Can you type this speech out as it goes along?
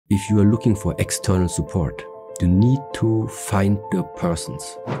If you are looking for external support, you need to find the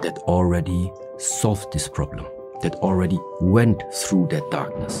persons that already solved this problem, that already went through that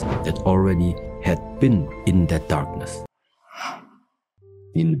darkness, that already had been in that darkness.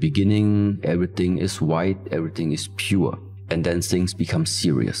 In the beginning, everything is white, everything is pure, and then things become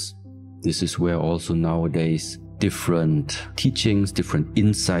serious. This is where also nowadays different teachings, different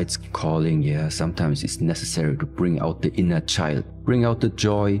insights calling, sometimes it's necessary to bring out the inner child, bring out the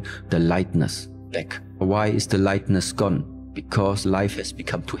joy, the lightness back. Why is the lightness gone? Because life has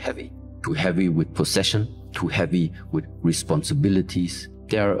become too heavy with possession, too heavy with responsibilities.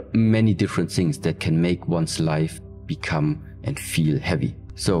 There are many different things that can make one's life become and feel heavy.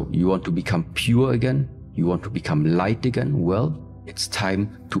 So you want to become pure again? You want to become light again? Well, it's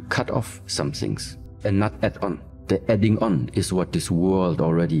time to cut off some things and not add on. The adding on is what this world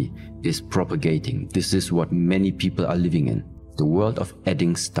already is propagating. This is what many people are living in. The world of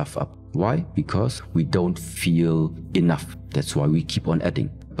adding stuff up. Why? Because we don't feel enough. That's why we keep on adding.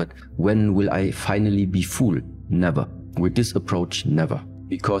 But when will I finally be full? Never. With this approach, never.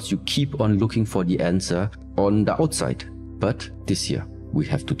 Because you keep on looking for the answer on the outside. But this year, we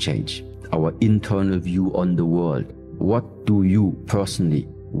have to change our internal view on the world. What do you personally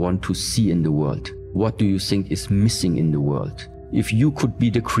want to see in the world? What do you think is missing in the world? If you could be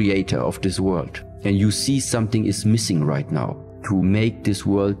the creator of this world and you see something is missing right now to make this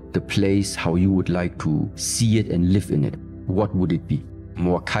world the place how you would like to see it and live in it, what would it be?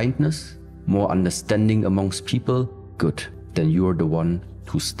 More kindness? More understanding amongst people? Good. Then you are the one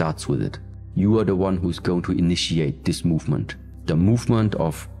who starts with it. You are the one who's going to initiate this movement. The movement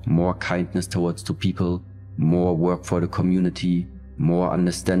of more kindness towards the people, more work for the community, more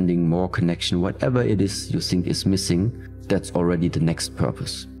understanding, more connection, whatever it is you think is missing, that's already the next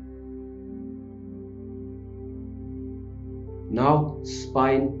purpose. Now,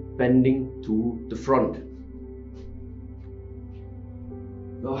 spine bending to the front.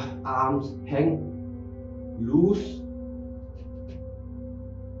 Your arms hang loose.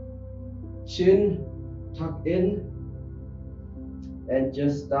 Chin tuck in. And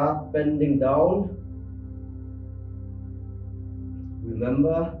just start bending down.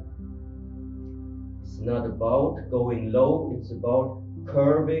 Remember, it's not about going low, it's about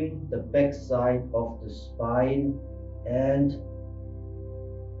curving the backside of the spine and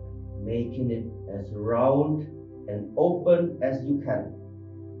making it as round and open as you can.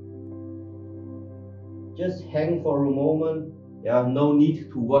 Just hang for a moment. No need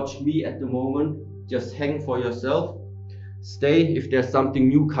to watch me at the moment. Just hang for yourself. Stay. If there's something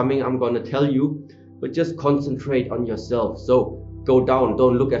new coming, I'm gonna tell you, but just concentrate on yourself. So go down,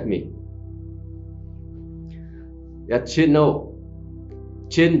 don't look at me. Chin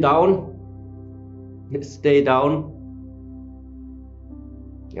down. Stay down.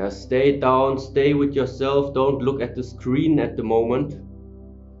 Stay down, stay with yourself. Don't look at the screen at the moment.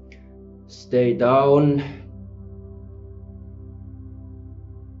 Stay down.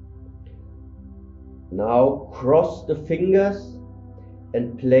 Now cross the fingers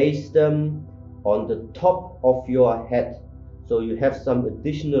and place them on the top of your head. So you have some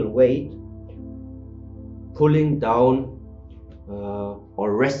additional weight pulling down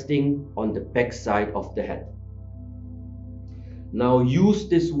or resting on the back side of the head. Now use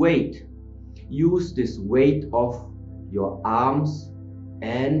this weight of your arms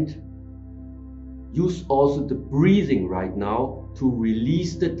and use also the breathing right now to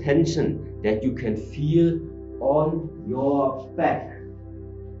release the tension that you can feel on your back.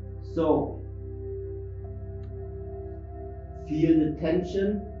 So feel the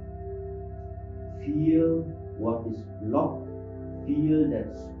tension, feel what is blocked, feel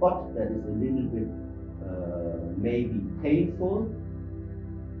that spot that is a little bit maybe painful.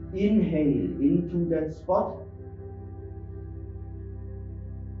 Inhale into that spot.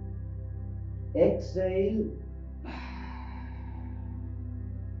 Exhale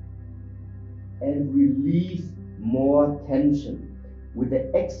and release more tension. With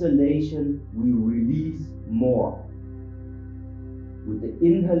the exhalation, we release more. With the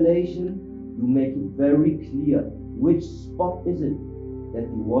inhalation, you make it very clear which spot is it that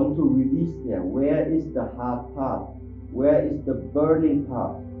you want to release there. Where is the hard part? Where is the burning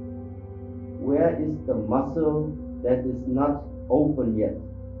part? Where is the muscle that is not open yet?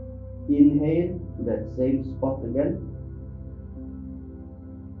 Inhale to that same spot again.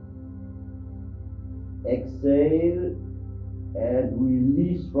 Exhale and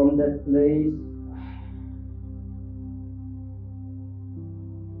release from that place.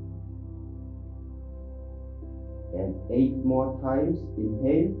 And 8 more times.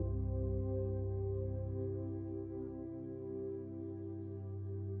 Inhale.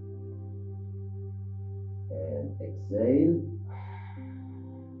 and exhale.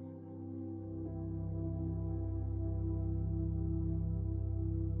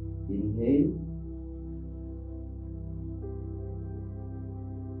 Inhale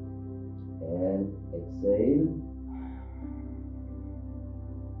and exhale.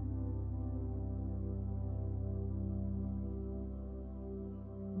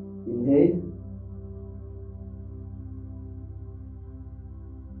 Inhale,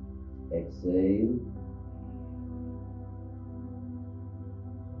 exhale.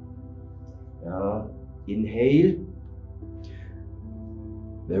 Inhale,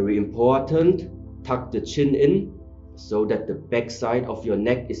 very important, tuck the chin in so that the back side of your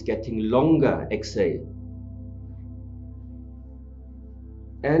neck is getting longer. Exhale.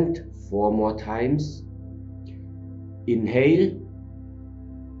 And 4 more times. Inhale.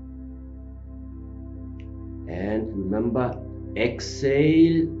 And remember,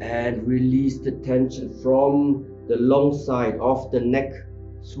 exhale and release the tension from the long side of the neck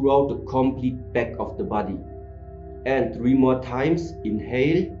throughout the complete back of the body. And 3 more times.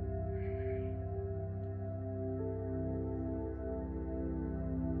 Inhale.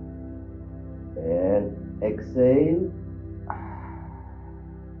 And exhale.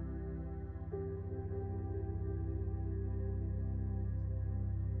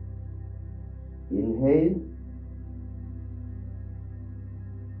 Inhale.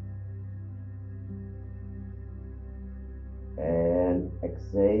 And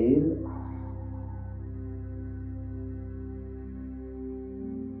exhale.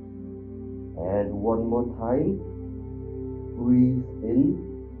 And 1 more time. Breathe in.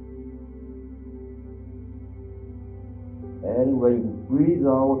 And when you breathe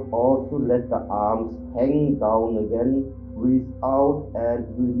out, also let the arms hang down again. Breathe out and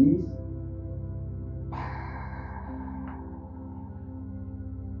release.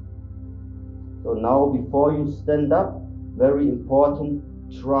 So now before you stand up, very important,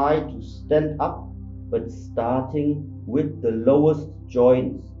 try to stand up, but starting with the lowest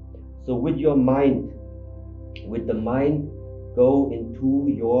joints. So with your mind, go into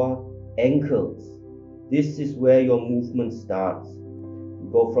your ankles. This is where your movement starts. You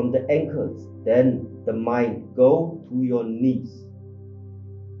go from the ankles, then the mind, go to your knees.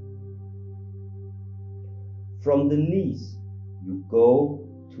 From the knees, you go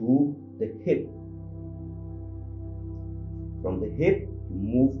to the hip. From the hip, you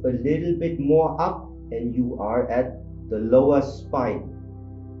move a little bit more up and you are at the lower spine.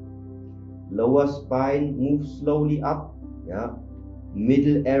 Lower spine, move slowly up.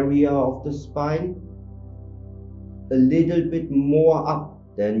 Middle area of the spine. A little bit more up,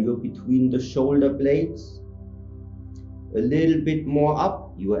 then you're between the shoulder blades. A little bit more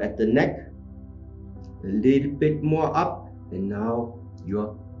up, you are at the neck. A little bit more up, and now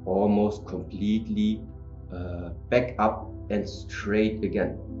you're almost completely back up and straight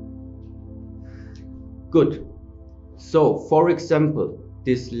again. Good. So, for example,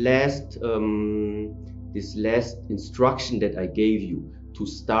 this last instruction that I gave you to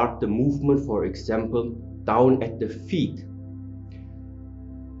start the movement, for example, down at the feet.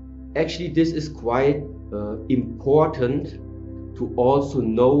 Actually, this is quite important to also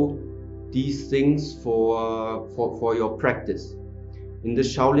know these things for your practice. In the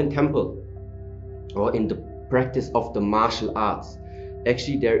Shaolin Temple or in the practice of the martial arts,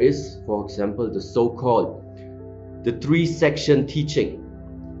 actually there is, for example, the so-called the 3-section teaching.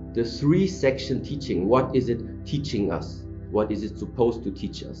 The 3-section teaching, what is it teaching us? What is it supposed to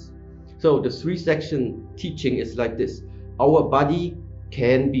teach us? So the 3-section teaching is like this. Our body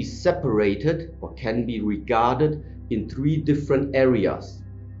can be separated or can be regarded in 3 different areas.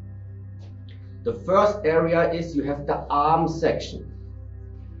 The first area is you have the arm section.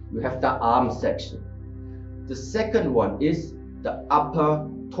 You have the arm section. The second one is the upper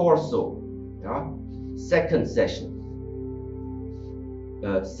torso. Second section.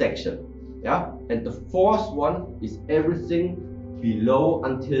 And the fourth one is everything below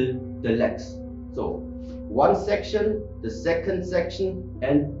until the legs. So 1 section, the second section,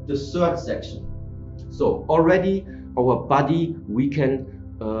 and the third section. So already our body we can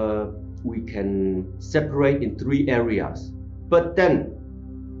separate in 3 areas. But then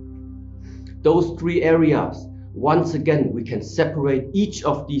those 3 areas, once again we can separate each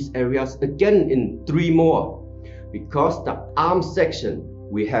of these areas again in 3 more, because the arm section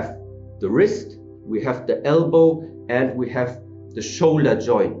we have the wrist, we have the elbow, and we have the shoulder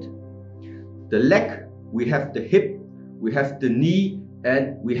joint. The leg, we have the hip, we have the knee,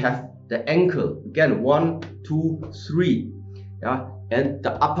 and we have the ankle. Again, 1, 2, 3. And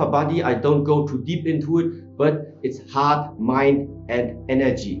the upper body, I don't go too deep into it, but it's heart, mind, and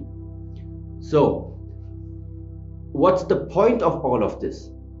energy. So what's the point of all of this?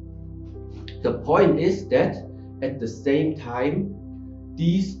 The point is that at the same time,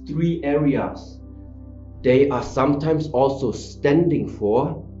 these three areas, they are sometimes also standing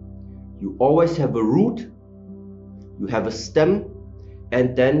for, you always have a root, you have a stem,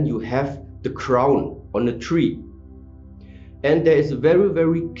 and then you have the crown on a tree. And there is a very,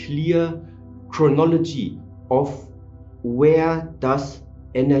 very clear chronology of where does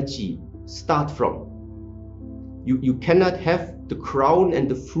energy start from. You cannot have the crown and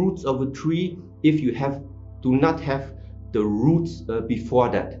the fruits of a tree if you do not have the roots before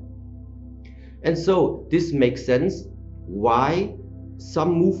that. And so this makes sense why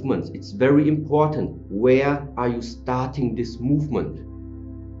some movements, it's very important, where are you starting this movement?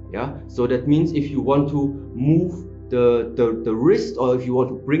 Yeah, so that means if you want to move the wrist, or if you want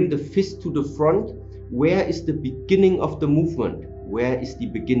to bring the fist to the front, where is the beginning of the movement? Where is the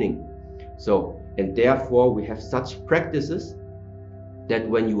beginning? So, and therefore we have such practices that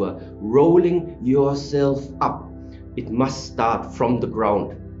when you are rolling yourself up, it must start from the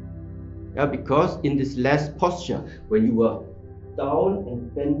ground. Yeah, because in this last posture, when you are down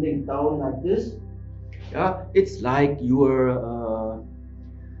and bending down like this, yeah, it's like you are,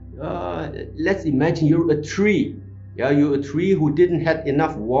 let's imagine you're a tree. Yeah, you're a tree who didn't have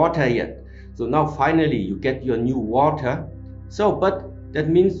enough water yet. So now finally you get your new water. So, but that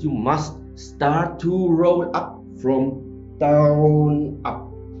means you must start to roll up from down up.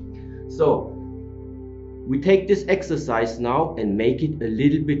 So we take this exercise now and make it a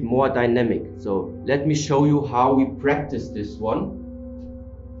little bit more dynamic. So let me show you how we practice this one.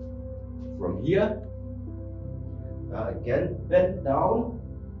 From here, again, bend down.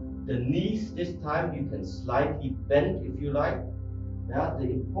 The knees this time you can slightly bend if you like. Yeah, the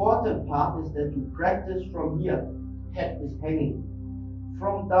important part is that you practice from here. Head is hanging.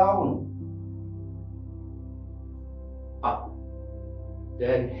 From down, up,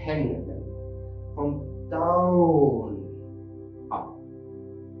 then hang again. From down, up,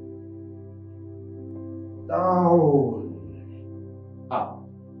 down, up,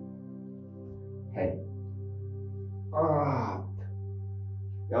 hang, up.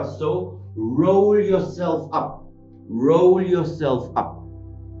 Yeah, so roll yourself up, roll yourself up.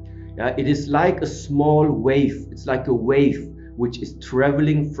 Yeah, it is like a small wave. It's like a wave which is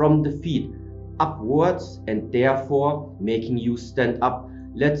traveling from the feet upwards and therefore making you stand up.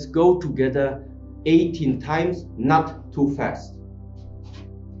 Let's go together 18 times, not too fast.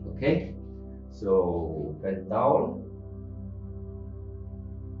 Okay, so bend down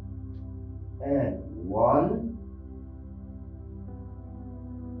and 1,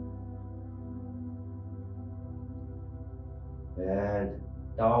 and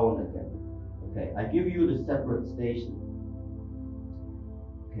down again. Okay, I give you the separate station.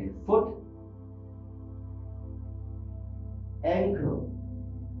 Okay, foot, ankle,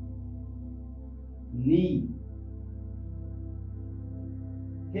 knee,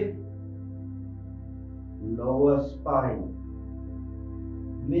 hip, lower spine,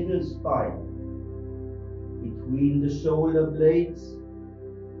 middle spine, between the shoulder blades,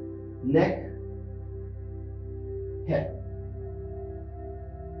 neck, head,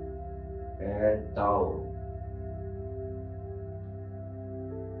 and down.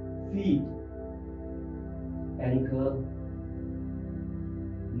 Feet, ankle,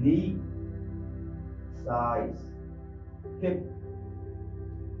 knee, thighs, hip,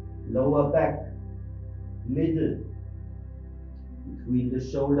 lower back, middle, between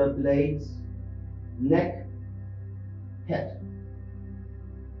the shoulder blades, neck, head,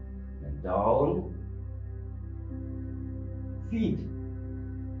 and down. Feet,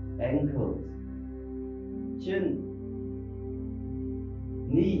 ankles, chin,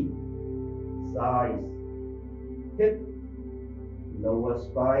 knee, thighs, hip, lower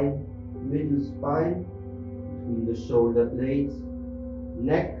spine, middle spine, between the shoulder blades,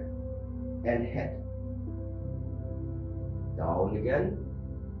 neck and head. Down again.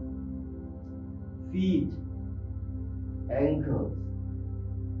 Feet, ankles,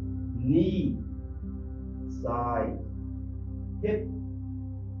 knee, thighs, hip,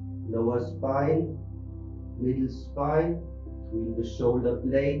 lower spine, middle spine, between the shoulder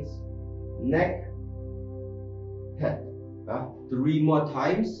blades, neck, head. 3 more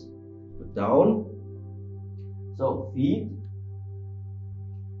times. Down. So feet,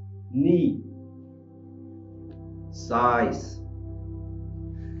 knee, thighs,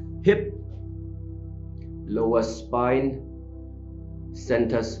 hip, lower spine,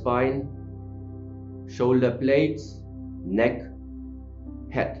 center spine, shoulder blades, neck,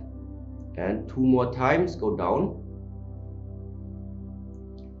 head. And 2 more times. Go down.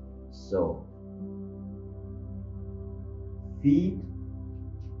 So feet,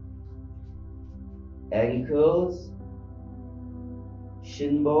 ankles,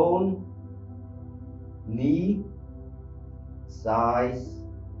 shin bone, knee, thighs,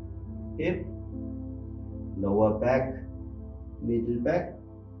 hip, lower back, middle back,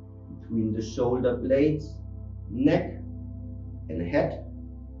 between the shoulder blades, neck and head.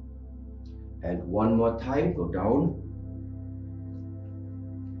 And one more time, go down.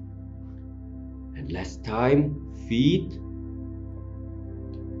 And last time, feet,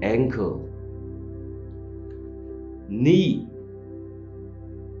 ankle, knee,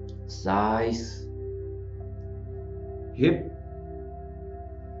 thighs, hip,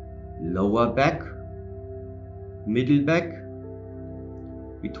 lower back, middle back,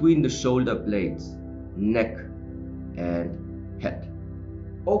 between the shoulder blades, neck and head.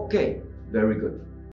 Okay, very good.